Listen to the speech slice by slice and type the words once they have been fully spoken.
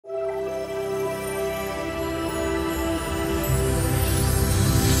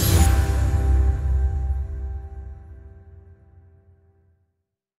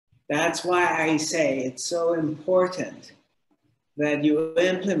That's why I say it's so important that you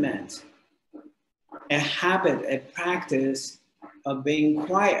implement a habit, a practice of being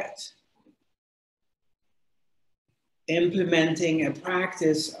quiet. Implementing a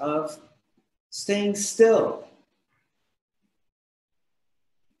practice of staying still.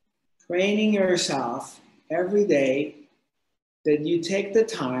 Training yourself every day that you take the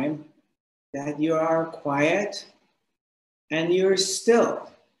time, that you are quiet and you're still.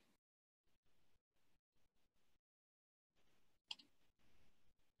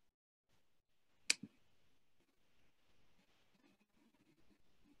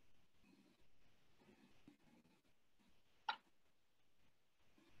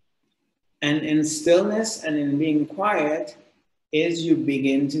 And in stillness and in being quiet is you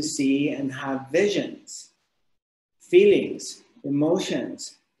begin to see and have visions, feelings,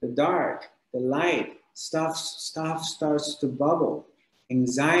 emotions, the dark, the light, stuff starts to bubble.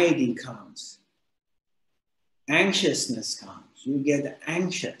 Anxiety comes. Anxiousness comes. You get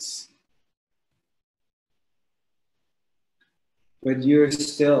anxious. But you're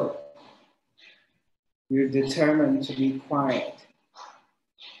still. You're determined to be quiet.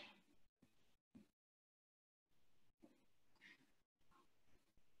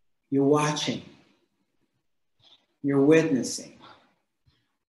 You're watching. You're witnessing.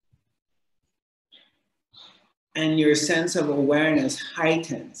 And your sense of awareness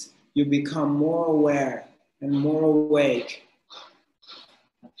heightens. You become more aware and more awake.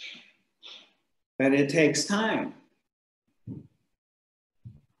 But it takes time.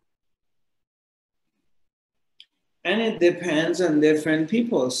 And it depends on different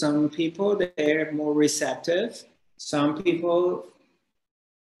people. Some people, they're more receptive. Some people,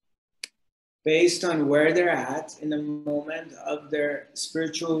 based on where they're at in the moment of their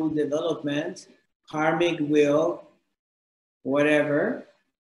spiritual development, karmic will, whatever,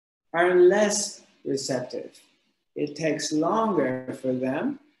 are less receptive. It takes longer for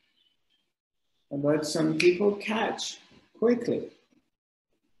them, but some people catch quickly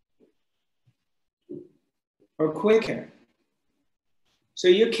or quicker. So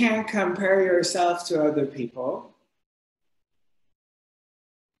you can't compare yourself to other people.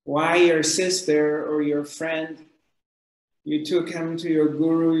 Why your sister or your friend, you took him to your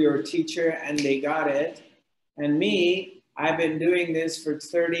guru, your teacher, and they got it. And me, I've been doing this for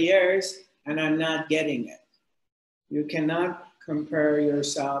 30 years and I'm not getting it. You cannot compare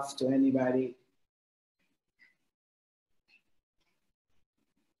yourself to anybody.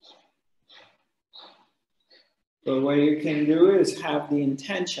 But what you can do is have the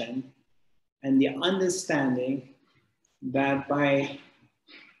intention and the understanding that by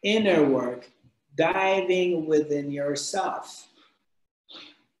inner work, diving within yourself,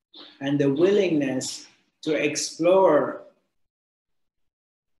 and the willingness to explore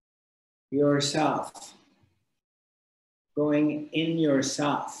yourself, going in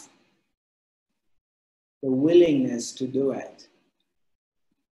yourself, the willingness to do it.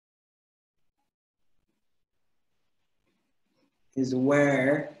 Is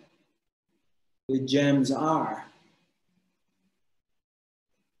where the gems are.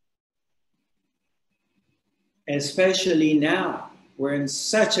 Especially now, we're in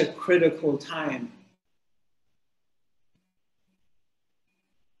such a critical time.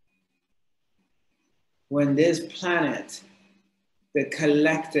 When this planet, the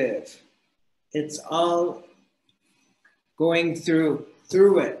collective, it's all going through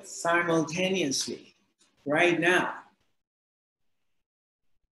it simultaneously right now.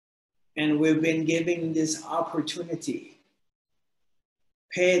 And we've been given this opportunity.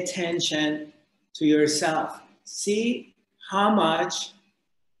 Pay attention to yourself. See how much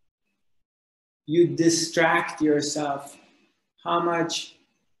you distract yourself, how much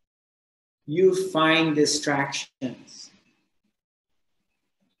you find distractions,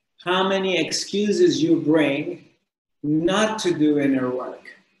 how many excuses you bring not to do inner work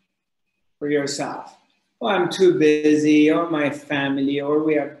for yourself. Oh, I'm too busy, or my family, or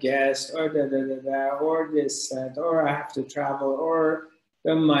we have guests, or or this, or I have to travel, or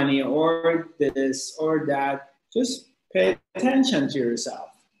the money, or this, or that. Just pay attention to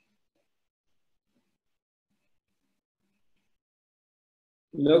yourself.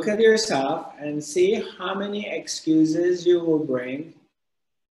 Look at yourself and see how many excuses you will bring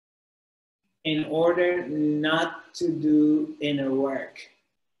in order not to do inner work.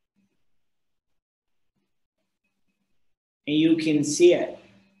 And you can see it,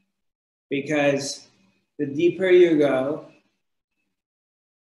 because the deeper you go,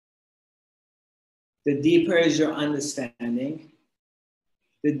 the deeper is your understanding.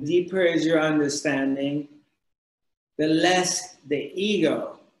 The deeper is your understanding, the less the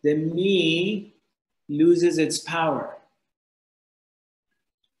ego the me loses its power.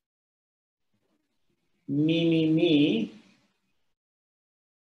 Me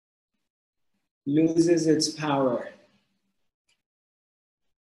loses its power.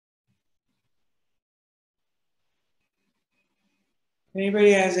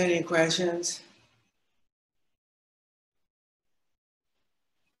 Anybody has any questions?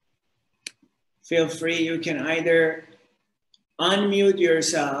 Feel free, you can either unmute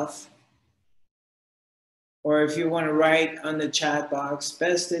yourself, or if you want to write on the chat box,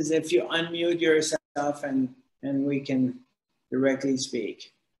 best is if you unmute yourself and we can directly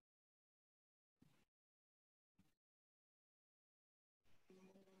speak.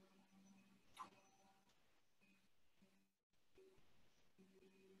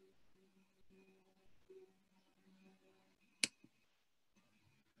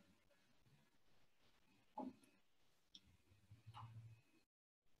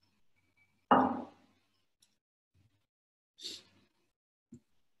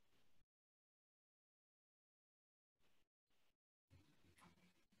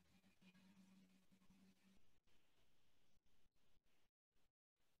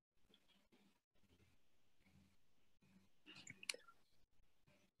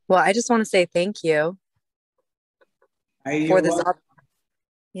 Well, I just want to say thank you for this.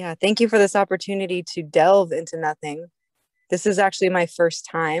 Yeah, thank you for this opportunity to delve into nothing. This is actually my first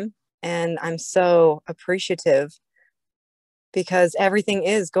time, and I'm so appreciative because everything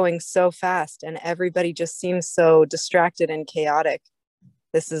is going so fast and everybody just seems so distracted and chaotic.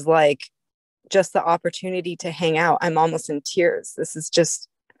 This is like just the opportunity to hang out. I'm almost in tears. This is just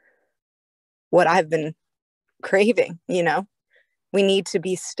what I've been craving, you know? We need to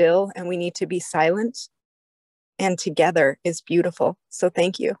be still and we need to be silent, and together is beautiful. So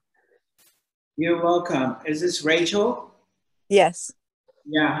thank you. You're welcome. Is this Rachel? Yes.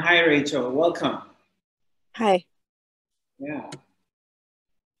 Yeah. Hi, Rachel. Welcome. Hi. Yeah.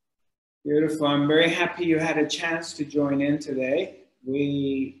 Beautiful. I'm very happy you had a chance to join in today.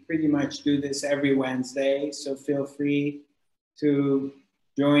 We pretty much do this every Wednesday, so feel free to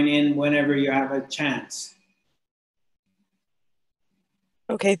join in whenever you have a chance.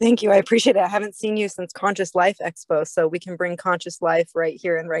 Okay, thank you. I appreciate it. I haven't seen you since Conscious Life Expo, so we can bring conscious life right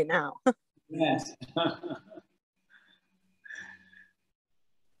here and right now. Yes.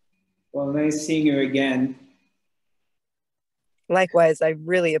 Well, nice seeing you again. Likewise, I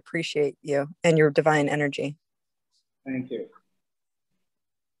really appreciate you and your divine energy. Thank you.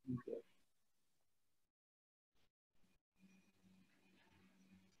 Thank you.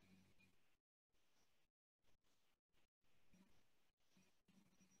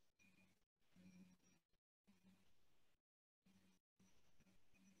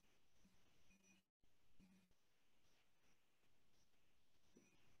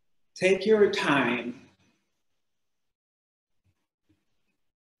 Take your time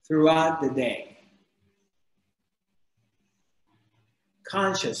throughout the day,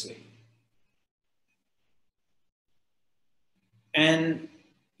 consciously. And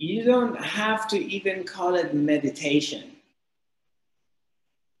you don't have to even call it meditation.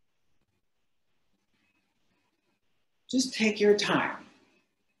 Just take your time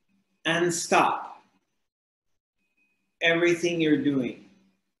and stop everything you're doing,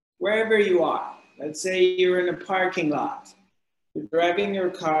 wherever you are. Let's say you're in a parking lot. You're driving your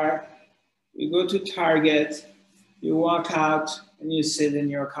car, you go to Target, you walk out, and you sit in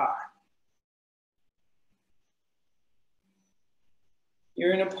your car.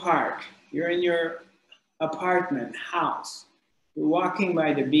 You're in a park, you're in your apartment, house, you're walking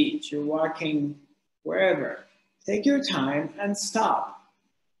by the beach, you're walking wherever. Take your time and stop.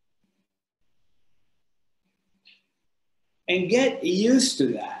 And get used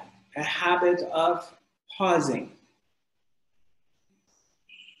to that, a habit of pausing.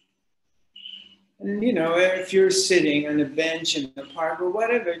 And you know, if you're sitting on a bench in the park or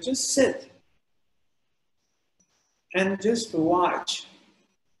whatever, just sit and just watch.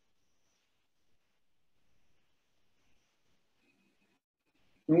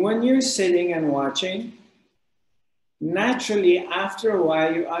 And when you're sitting and watching, naturally, after a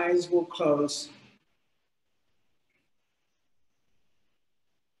while, your eyes will close.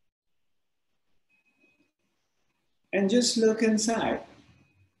 And just look inside.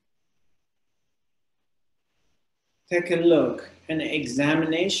 Take a look, an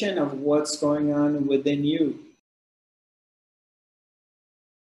examination of what's going on within you.